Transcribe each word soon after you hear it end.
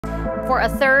For a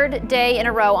third day in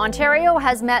a row, Ontario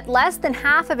has met less than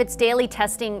half of its daily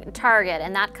testing target,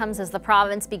 and that comes as the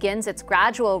province begins its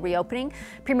gradual reopening.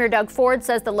 Premier Doug Ford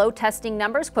says the low testing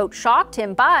numbers, quote, shocked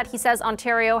him, but he says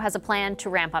Ontario has a plan to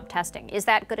ramp up testing. Is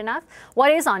that good enough?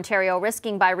 What is Ontario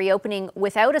risking by reopening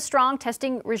without a strong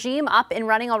testing regime up and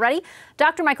running already?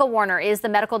 Dr. Michael Warner is the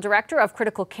medical director of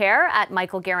critical care at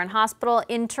Michael Garron Hospital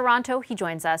in Toronto. He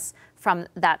joins us from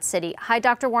that city. Hi,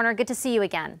 Dr. Warner. Good to see you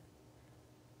again.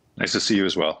 Nice to see you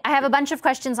as well. I have a bunch of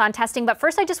questions on testing, but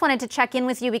first I just wanted to check in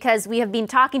with you because we have been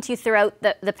talking to you throughout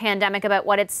the pandemic about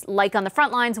what it's like on the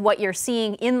front lines, what you're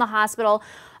seeing in the hospital.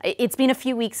 It's been a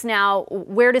few weeks now.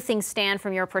 Where do things stand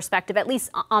from your perspective, at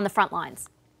least on the front lines?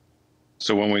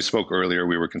 So when we spoke earlier,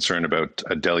 we were concerned about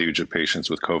a deluge of patients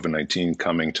with COVID-19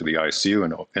 coming to the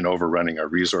ICU and overrunning our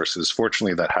resources.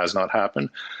 Fortunately, that has not happened,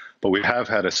 but we have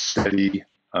had a steady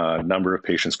number of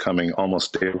patients coming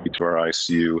almost daily to our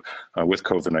ICU with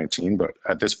COVID-19, but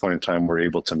at this point in time, we're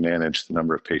able to manage the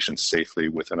number of patients safely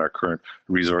within our current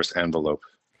resource envelope.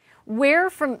 Where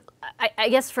from, I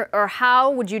guess, or how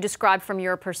would you describe from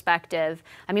your perspective?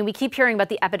 I mean, we keep hearing about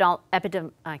the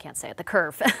I can't say it, the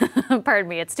curve. Pardon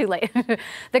me, it's too late.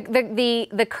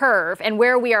 the curve and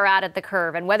where we are at the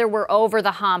curve and whether we're over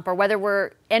the hump or whether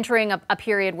we're entering a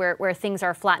period where things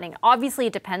are flattening. Obviously,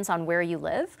 it depends on where you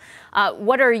live.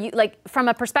 What are you, like, from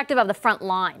a perspective of the front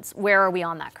lines, where are we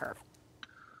on that curve?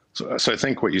 So I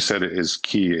think what you said is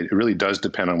key. It really does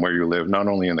depend on where you live, not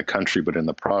only in the country, but in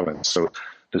the province. So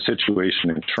the situation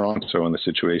in Toronto and the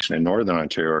situation in Northern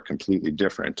Ontario are completely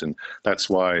different. And that's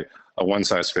why a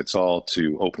one-size-fits-all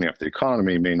to opening up the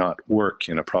economy may not work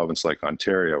in a province like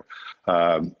Ontario.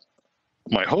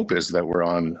 My hope is that we're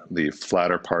on the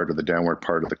flatter part or the downward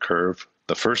part of the curve,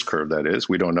 the first curve, that is.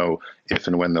 We don't know if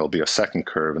and when there'll be a second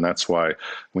curve. And that's why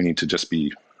we need to just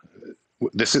be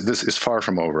This is far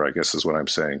from over, I guess, is what I'm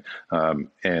saying.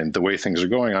 And the way things are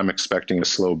going, I'm expecting a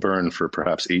slow burn for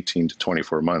perhaps 18 to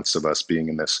 24 months of us being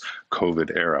in this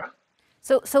COVID era.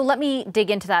 So let me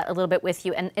dig into that a little bit with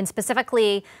you, and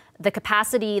specifically the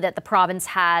capacity that the province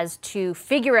has to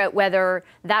figure out whether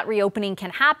that reopening can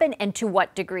happen and to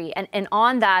what degree, and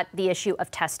on that, the issue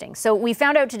of testing. So we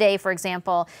found out today, for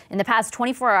example, in the past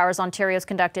 24 hours, Ontario's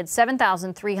conducted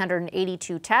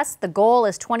 7,382 tests. The goal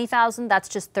is 20,000. That's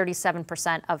just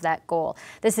 37% of that goal.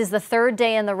 This is the third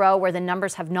day in the row where the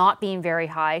numbers have not been very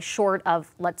high, short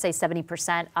of, let's say,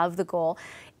 70% of the goal.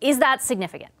 Is that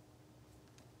significant?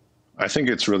 I think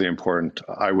it's really important.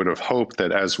 I would have hoped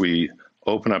that as we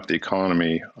open up the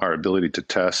economy, our ability to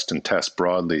test and test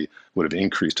broadly would have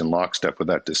increased in lockstep with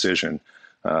that decision.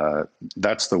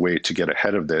 That's the way to get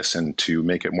ahead of this and to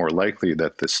make it more likely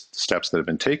that the steps that have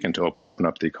been taken to open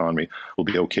up the economy will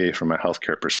be okay from a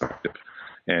healthcare perspective.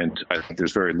 And I think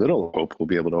there's very little hope we'll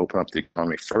be able to open up the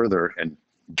economy further and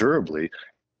durably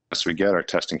as we get our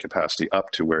testing capacity up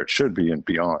to where it should be and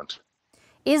beyond.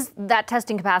 Is that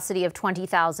testing capacity of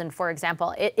 20,000, for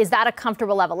example, is that a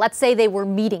comfortable level? Let's say they were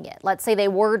meeting it. Let's say they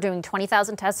were doing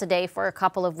 20,000 tests a day for a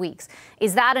couple of weeks.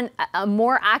 Is that a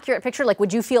more accurate picture? Like,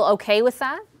 would you feel okay with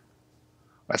that?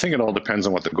 I think it all depends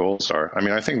on what the goals are. I mean,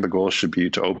 I think the goal should be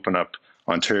to open up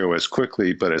Ontario as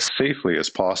quickly but as safely as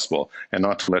possible and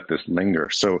not to let this linger.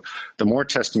 So the more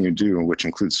testing you do, which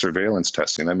includes surveillance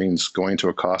testing, that means going to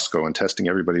a Costco and testing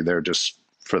everybody there just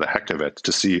for the heck of it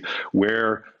to see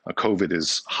where COVID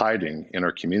is hiding in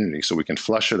our community so we can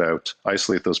flush it out,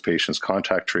 isolate those patients,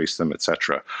 contact trace them,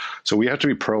 etc. So we have to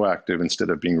be proactive instead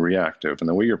of being reactive. And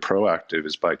the way you're proactive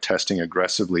is by testing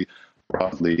aggressively,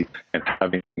 broadly, and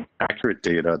having accurate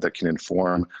data that can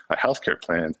inform a healthcare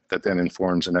plan that then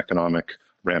informs an economic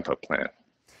ramp-up plan.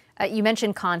 You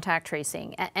mentioned contact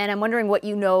tracing, and I'm wondering what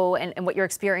you know and what your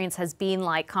experience has been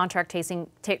like contact tracing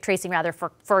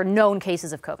for known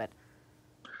cases of COVID.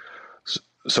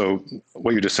 So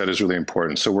what you just said is really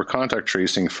important. So we're contact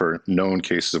tracing for known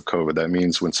cases of COVID. That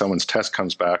means when someone's test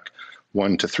comes back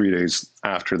 1 to 3 days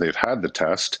after they've had the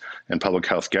test and public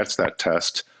health gets that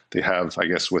test, they have, I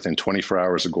guess, within 24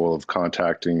 hours, a goal of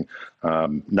contacting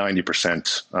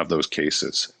 90% of those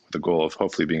cases, with the goal of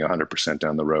hopefully being 100%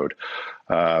 down the road.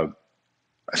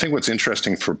 I think what's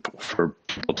interesting for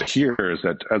people to hear is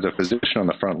that as a physician on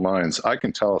the front lines, I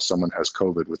can tell if someone has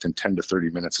COVID within 10 to 30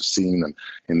 minutes of seeing them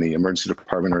in the emergency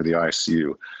department or the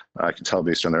ICU. I can tell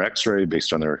based on their x-ray,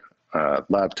 based on their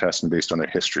lab tests, and based on their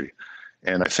history.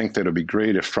 And I think that it would be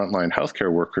great if frontline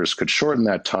healthcare workers could shorten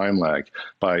that time lag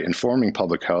by informing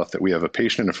public health that we have a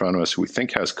patient in front of us who we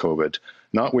think has COVID,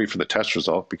 not wait for the test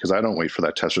result, because I don't wait for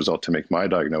that test result to make my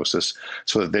diagnosis,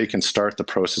 so that they can start the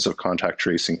process of contact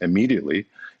tracing immediately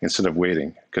instead of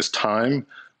waiting. Because a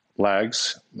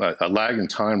lag in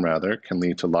time rather, can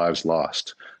lead to lives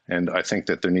lost. And I think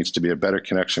that there needs to be a better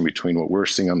connection between what we're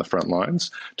seeing on the front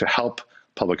lines to help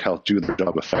public health do their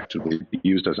job effectively, be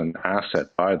used as an asset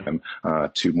by them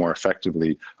to more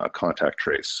effectively contact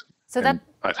trace. So that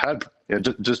I've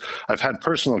had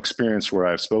personal experience where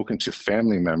I've spoken to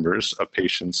family members of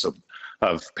patients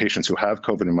who have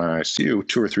COVID in my ICU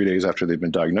 2 or 3 days after they've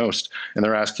been diagnosed, and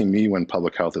they're asking me when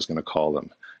public health is going to call them.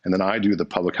 And then I do the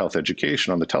public health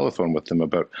education on the telephone with them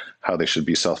about how they should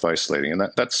be self-isolating. And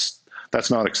that's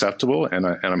not acceptable, and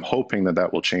I'm hoping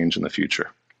that will change in the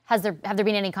future. Have there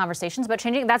been any conversations about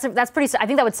changing? That's pretty. I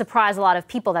think that would surprise a lot of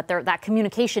people that that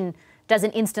communication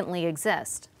doesn't instantly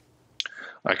exist.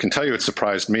 I can tell you it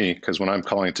surprised me, because when I'm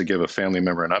calling to give a family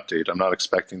member an update, I'm not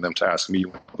expecting them to ask me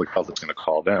when public health is going to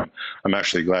call them. I'm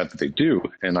actually glad that they do,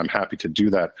 and I'm happy to do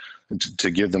that,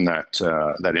 to give them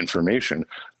that information.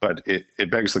 But it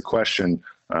begs the question,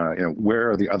 where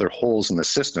are the other holes in the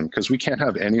system? Because we can't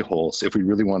have any holes if we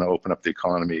really want to open up the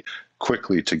economy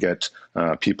quickly to get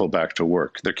people back to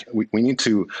work. We need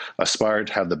to aspire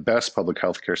to have the best public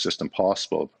health care system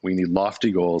possible. We need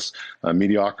lofty goals.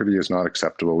 Mediocrity is not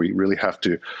acceptable. We really have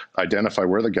to identify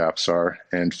where the gaps are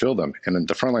and fill them. And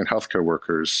the frontline healthcare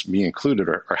workers, me included,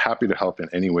 are happy to help in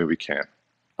any way we can.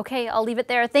 Okay, I'll leave it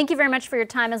there. Thank you very much for your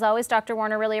time, as always, Dr.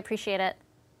 Warner. Really appreciate it.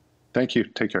 Thank you.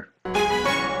 Take care.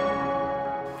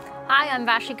 Hi, I'm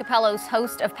Vashi Capellos,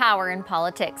 host of Power in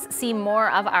Politics. See more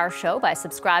of our show by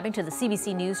subscribing to the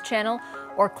CBC News channel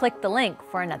or click the link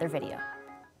for another video.